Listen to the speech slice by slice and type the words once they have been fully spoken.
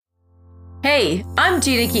Hey, I'm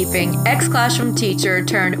Gina Keeping, ex-classroom teacher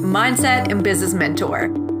turned mindset and business mentor.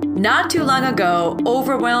 Not too long ago,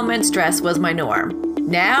 overwhelm and stress was my norm.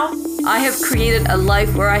 Now, I have created a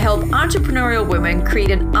life where I help entrepreneurial women create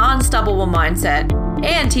an unstoppable mindset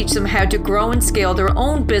and teach them how to grow and scale their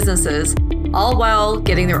own businesses, all while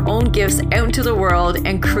getting their own gifts out into the world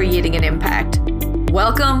and creating an impact.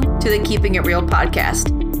 Welcome to the Keeping It Real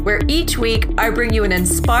podcast, where each week I bring you an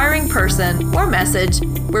inspiring person or message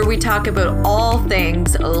where we talk about all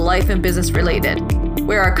things life and business related,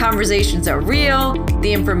 where our conversations are real,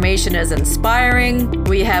 the information is inspiring,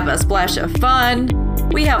 we have a splash of fun,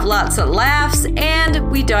 we have lots of laughs, and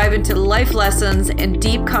we dive into life lessons and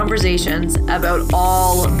deep conversations about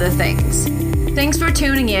all the things. Thanks for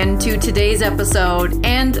tuning in to today's episode,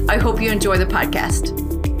 and I hope you enjoy the podcast.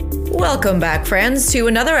 Welcome back, friends, to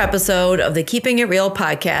another episode of the Keeping It Real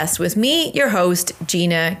podcast with me, your host,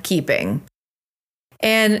 Gina Keeping.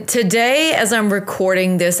 And today, as I'm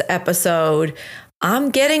recording this episode, I'm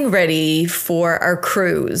getting ready for our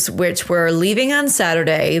cruise, which we're leaving on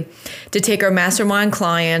Saturday to take our mastermind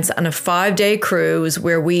clients on a 5-day cruise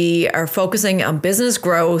where we are focusing on business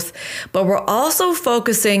growth, but we're also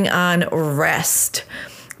focusing on rest.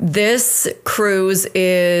 This cruise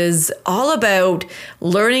is all about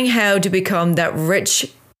learning how to become that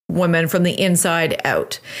rich woman from the inside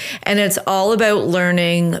out. And it's all about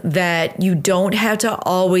learning that you don't have to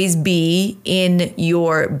always be in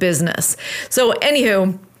your business. So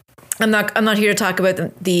anywho, I'm not here to talk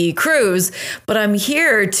about the cruise, but I'm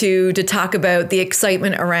here to talk about the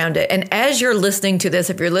excitement around it. And as you're listening to this,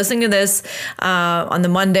 if you're listening to this on the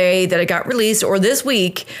Monday that it got released or this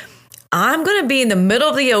week, I'm going to be in the middle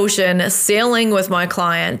of the ocean sailing with my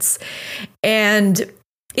clients, and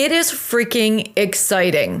it is freaking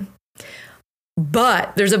exciting.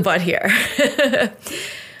 But there's a but here.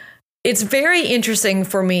 It's very interesting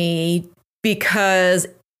for me because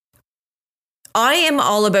I am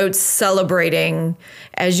all about celebrating.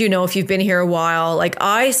 As you know, if you've been here a while,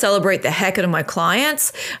 I celebrate the heck out of my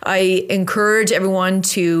clients. I encourage everyone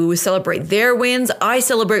to celebrate their wins. I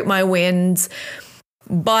celebrate my wins.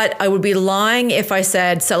 But I would be lying if I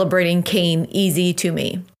said celebrating came easy to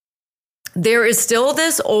me. There is still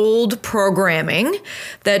this old programming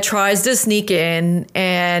that tries to sneak in.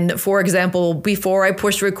 And for example, before I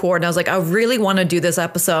pushed record, and I was like, I really want to do this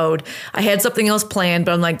episode. I had something else planned,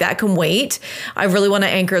 but I'm like, that can wait. I really want to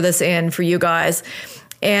anchor this in for you guys.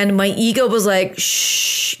 And my ego was like,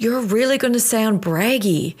 shh, you're really going to sound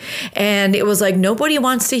braggy. And it was like, nobody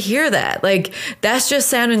wants to hear that. That's just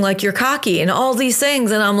sounding like you're cocky and all these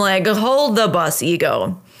things. And I'm like, hold the bus,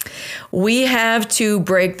 ego. We have to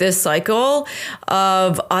break this cycle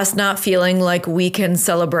of us not feeling like we can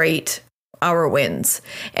celebrate our wins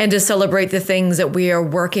and to celebrate the things that we are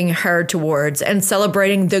working hard towards and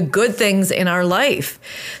celebrating the good things in our life.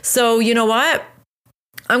 So you know what?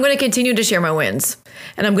 I'm going to continue to share my wins,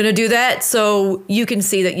 and I'm going to do that so you can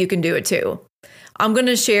see that you can do it too. I'm going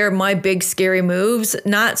to share my big scary moves,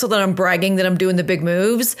 not so that I'm bragging that I'm doing the big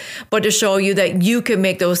moves, but to show you that you can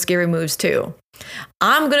make those scary moves too.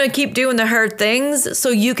 I'm going to keep doing the hard things so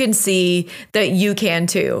you can see that you can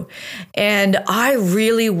too. And I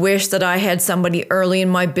really wish that I had somebody early in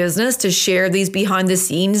my business to share these behind the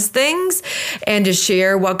scenes things and to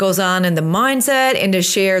share what goes on in the mindset and to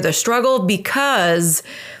share the struggle, because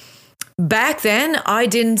back then I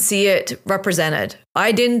didn't see it represented.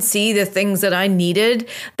 I didn't see the things that I needed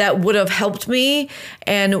that would have helped me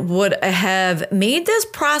and would have made this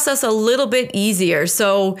process a little bit easier.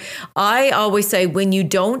 So I always say, when you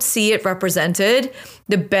don't see it represented,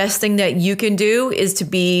 the best thing that you can do is to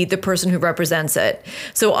be the person who represents it.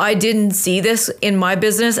 So I didn't see this in my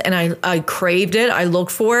business, and I craved it. I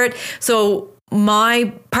looked for it. So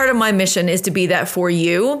my part of my mission is to be that for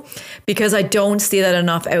you, because I don't see that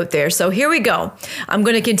enough out there. So here we go. I'm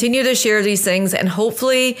going to continue to share these things, and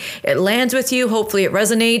hopefully it lands with you. Hopefully it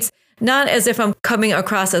resonates, not as if I'm coming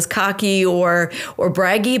across as cocky or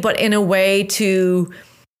braggy, but in a way to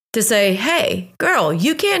say, hey, girl,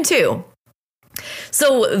 you can too.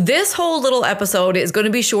 So this whole little episode is going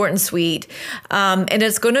to be short and sweet, and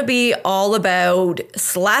it's going to be all about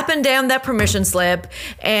slapping down that permission slip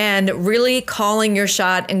and really calling your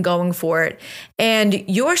shot and going for it. And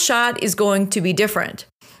your shot is going to be different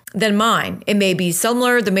than mine. It may be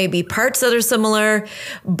similar, there may be parts that are similar,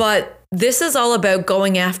 but this is all about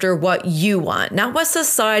going after what you want, not what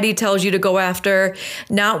society tells you to go after,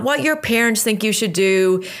 not what your parents think you should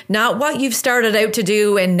do, not what you've started out to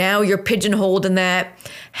do and now you're pigeonholed in that.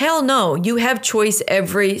 Hell no, you have choice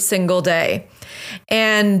every single day.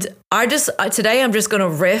 And today I'm just going to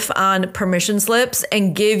riff on permission slips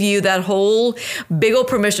and give you that whole big old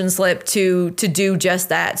permission slip to do just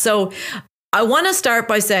that. So I want to start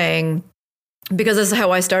by saying, because this is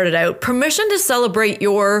how I started out, permission to celebrate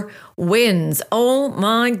your wins. Oh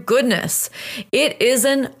my goodness. It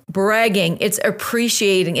isn't bragging. It's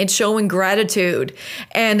appreciating. It's showing gratitude.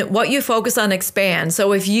 And what you focus on expands.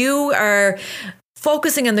 So if you are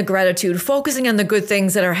focusing on the gratitude, focusing on the good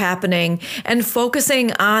things that are happening, and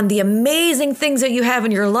focusing on the amazing things that you have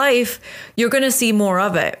in your life, you're going to see more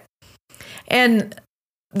of it. And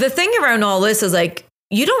the thing around all this is like,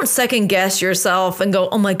 you don't second guess yourself and go,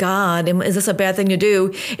 oh my God, is this a bad thing to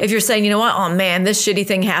do? If you're saying, you know what, oh man, this shitty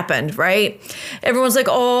thing happened, right? Everyone's like,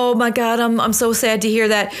 oh my God, I'm so sad to hear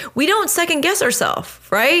that. We don't second guess ourselves,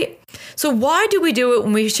 right? So why do we do it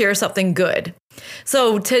when we share something good?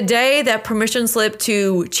 So today, that permission slip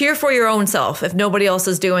to cheer for your own self if nobody else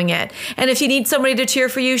is doing it. And if you need somebody to cheer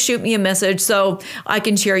for you, shoot me a message so I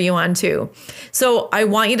can cheer you on too. So I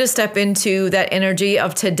want you to step into that energy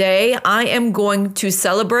of today. I am going to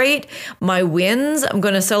celebrate my wins. I'm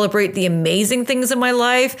going to celebrate the amazing things in my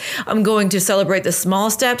life. I'm going to celebrate the small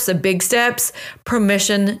steps, the big steps.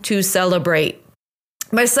 Permission to celebrate.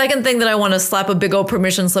 My second thing that I want to slap a big old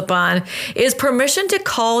permission slip on is permission to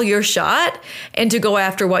call your shot and to go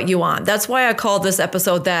after what you want. That's why I called this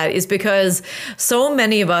episode that, is because so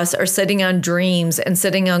many of us are sitting on dreams and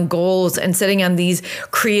sitting on goals and sitting on these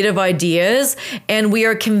creative ideas, and we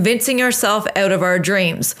are convincing ourselves out of our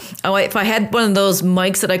dreams. If I had one of those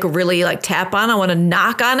mics that I could really like tap on, I want to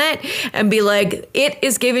knock on it and be like, it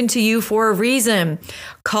is given to you for a reason.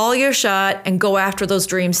 Call your shot and go after those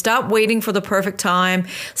dreams. Stop waiting for the perfect time.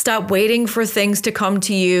 Stop waiting for things to come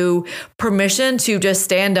to you. Permission to just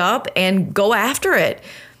stand up and go after it.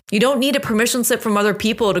 You don't need a permission slip from other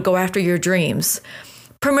people to go after your dreams.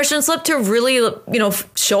 Permission slip to really,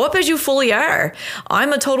 show up as you fully are.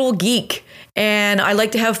 I'm a total geek and I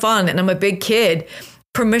like to have fun and I'm a big kid.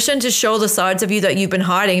 Permission to show the sides of you that you've been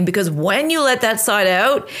hiding, because when you let that side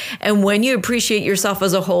out and when you appreciate yourself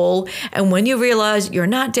as a whole and when you realize you're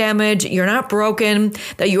not damaged, you're not broken,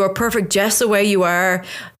 that you are perfect just the way you are,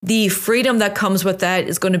 the freedom that comes with that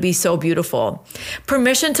is going to be so beautiful.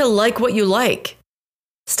 Permission to like what you like.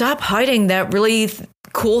 Stop hiding that really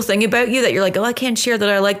cool thing about you that you're like, oh, I can't share that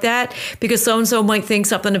I like that because so-and-so might think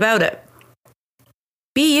something about it.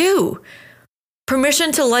 Be you.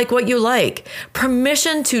 Permission to like what you like.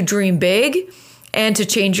 Permission to dream big and to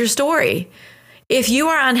change your story. If you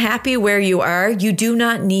are unhappy where you are, you do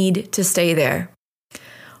not need to stay there.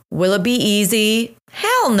 Will it be easy?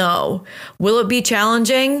 Hell no. Will it be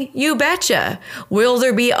challenging? You betcha. Will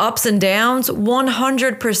there be ups and downs?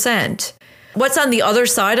 100%. What's on the other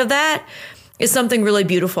side of that is something really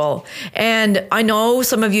beautiful. And I know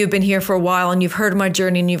some of you have been here for a while and you've heard my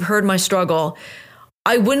journey and you've heard my struggle.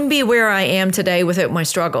 I wouldn't be where I am today without my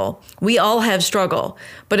struggle. We all have struggle,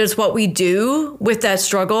 but it's what we do with that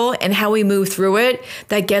struggle and how we move through it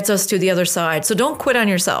that gets us to the other side. So don't quit on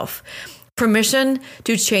yourself. Permission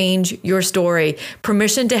to change your story.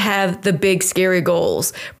 Permission to have the big, scary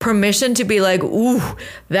goals. Permission to be like, ooh,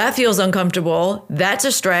 that feels uncomfortable. That's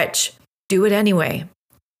a stretch. Do it anyway.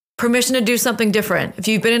 Permission to do something different. If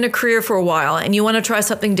you've been in a career for a while and you want to try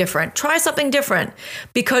something different, try something different.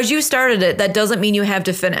 Because you started it, that doesn't mean you have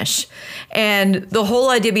to finish. And the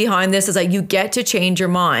whole idea behind this is that you get to change your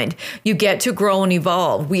mind. You get to grow and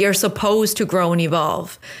evolve. We are supposed to grow and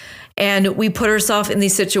evolve. And we put ourselves in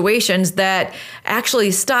these situations that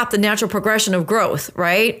actually stop the natural progression of growth,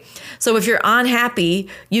 right? So if you're unhappy,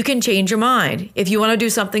 you can change your mind. If you want to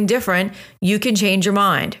do something different, you can change your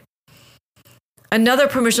mind. Another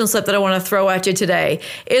permission slip that I want to throw at you today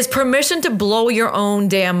is permission to blow your own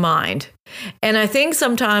damn mind. And I think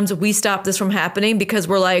sometimes we stop this from happening because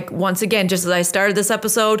we're like, once again, just as I started this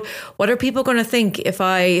episode, what are people going to think if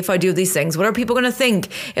I do these things? What are people going to think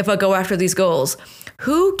if I go after these goals?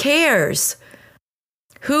 Who cares?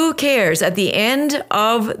 Who cares? At the end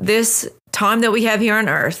of this time that we have here on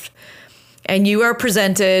earth, and you are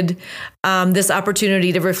presented this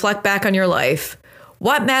opportunity to reflect back on your life,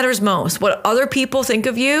 what matters most? What other people think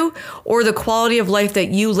of you, or the quality of life that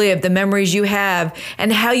you live, the memories you have,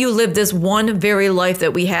 and how you live this one very life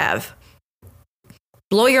that we have?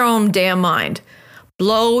 Blow your own damn mind.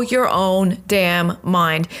 Blow your own damn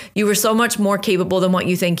mind. You are so much more capable than what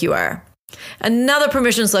you think you are. Another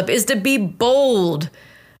permission slip is to be bold.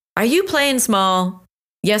 Are you playing small?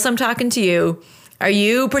 Yes, I'm talking to you. Are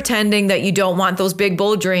you pretending that you don't want those big,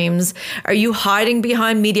 bold dreams? Are you hiding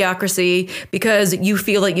behind mediocrity because you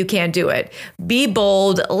feel like you can't do it? Be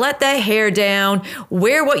bold, let that hair down,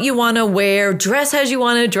 wear what you want to wear, dress as you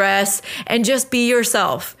want to dress, and just be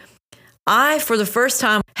yourself. I, for the first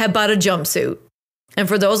time, have bought a jumpsuit. And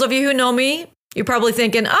for those of you who know me, you're probably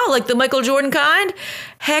thinking, oh, like the Michael Jordan kind?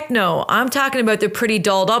 Heck no, I'm talking about the pretty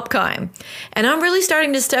dolled up kind. And I'm really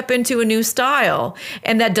starting to step into a new style.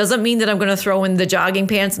 And that doesn't mean that I'm going to throw in the jogging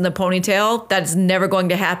pants and the ponytail. That's never going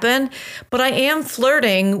to happen. But I am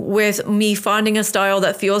flirting with me finding a style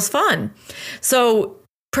that feels fun. So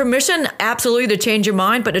permission absolutely to change your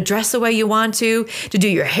mind, but to dress the way you want to do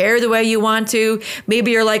your hair the way you want to.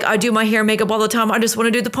 Maybe you're like, I do my hair and makeup all the time. I just want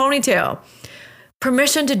to do the ponytail.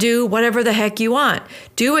 Permission to do whatever the heck you want.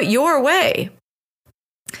 Do it your way.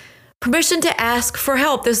 Permission to ask for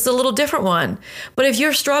help. This is a little different one. But if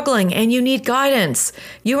you're struggling and you need guidance,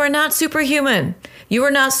 you are not superhuman. You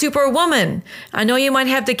are not superwoman. I know you might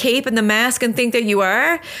have the cape and the mask and think that you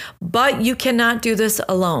are, but you cannot do this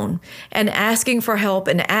alone. And asking for help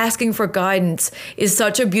and asking for guidance is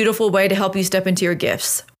such a beautiful way to help you step into your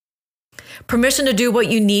gifts. Permission to do what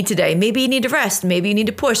you need today. Maybe you need to rest. Maybe you need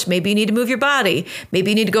to push. Maybe you need to move your body. Maybe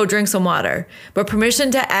you need to go drink some water. But permission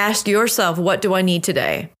to ask yourself, what do I need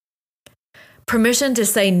today? Permission to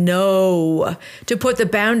say no, to put the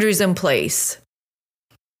boundaries in place.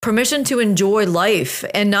 Permission to enjoy life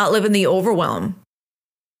and not live in the overwhelm.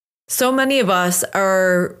 So many of us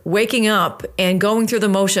are waking up and going through the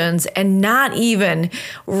motions and not even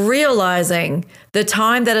realizing the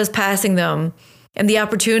time that is passing them and the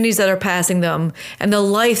opportunities that are passing them and the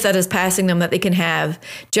life that is passing them that they can have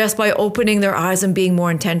just by opening their eyes and being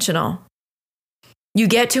more intentional. You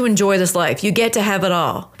get to enjoy this life. You get to have it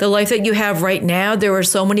all. The life that you have right now, there are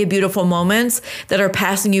so many beautiful moments that are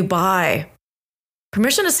passing you by.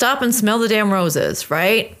 Permission to stop and smell the damn roses,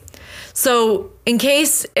 right? So in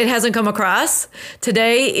case it hasn't come across,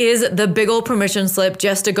 today is the big old permission slip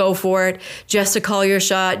just to go for it, just to call your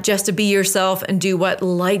shot, just to be yourself and do what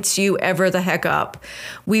lights you ever the heck up.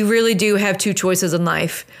 We really do have two choices in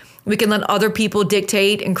life. We can let other people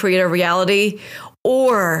dictate and create a reality,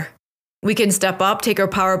 or we can step up, take our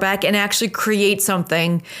power back, and actually create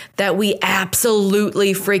something that we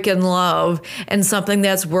absolutely freaking love and something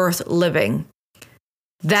that's worth living.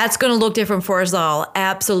 That's going to look different for us all,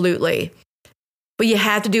 absolutely. But you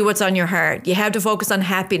have to do what's on your heart. You have to focus on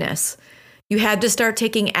happiness. You have to start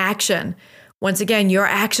taking action. Once again, your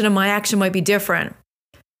action and my action might be different.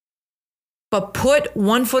 But put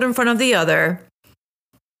one foot in front of the other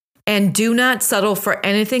and do not settle for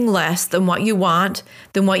anything less than what you want,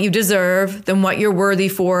 than what you deserve, than what you're worthy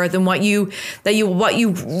for, than what you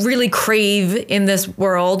really crave in this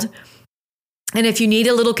world. And if you need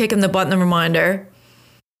a little kick in the butt and a reminder,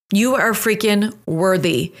 you are freaking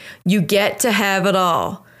worthy. You get to have it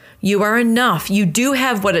all. You are enough. You do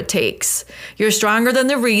have what it takes. You're stronger than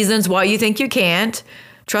the reasons why you think you can't.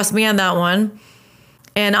 Trust me on that one.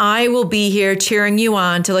 And I will be here cheering you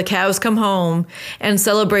on till the cows come home and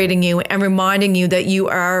celebrating you and reminding you that you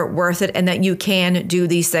are worth it and that you can do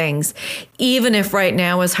these things. Even if right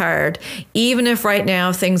now is hard, even if right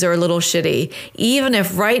now things are a little shitty, even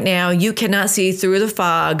if right now you cannot see through the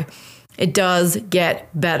fog, it does get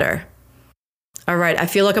better. All right, I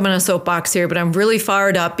feel like I'm in a soapbox here, but I'm really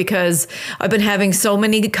fired up because I've been having so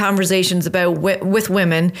many conversations with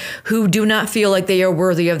women who do not feel like they are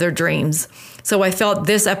worthy of their dreams. So I felt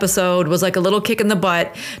this episode was like a little kick in the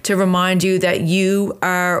butt to remind you that you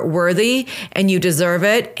are worthy and you deserve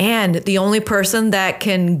it. And the only person that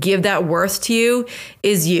can give that worth to you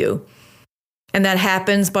is you. And that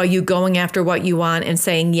happens by you going after what you want and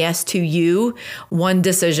saying yes to you, one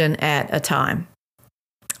decision at a time.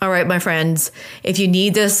 All right, my friends, if you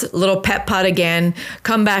need this little pep pot again,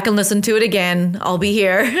 come back and listen to it again. I'll be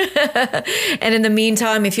here. And in the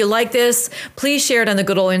meantime, if you like this, please share it on the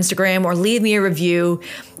good old Instagram or leave me a review.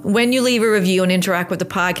 When you leave a review and interact with the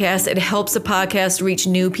podcast, it helps the podcast reach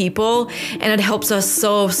new people, and it helps us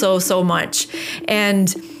so much.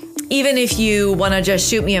 And even if you want to just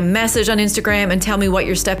shoot me a message on Instagram and tell me what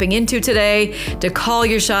you're stepping into today, to call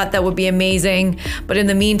your shot, that would be amazing. But in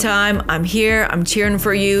the meantime, I'm here. I'm cheering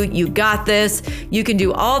for you. You got this. You can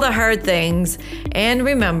do all the hard things. And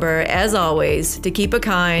remember, as always, to keep it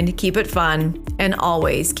kind, keep it fun, and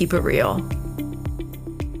always keep it real.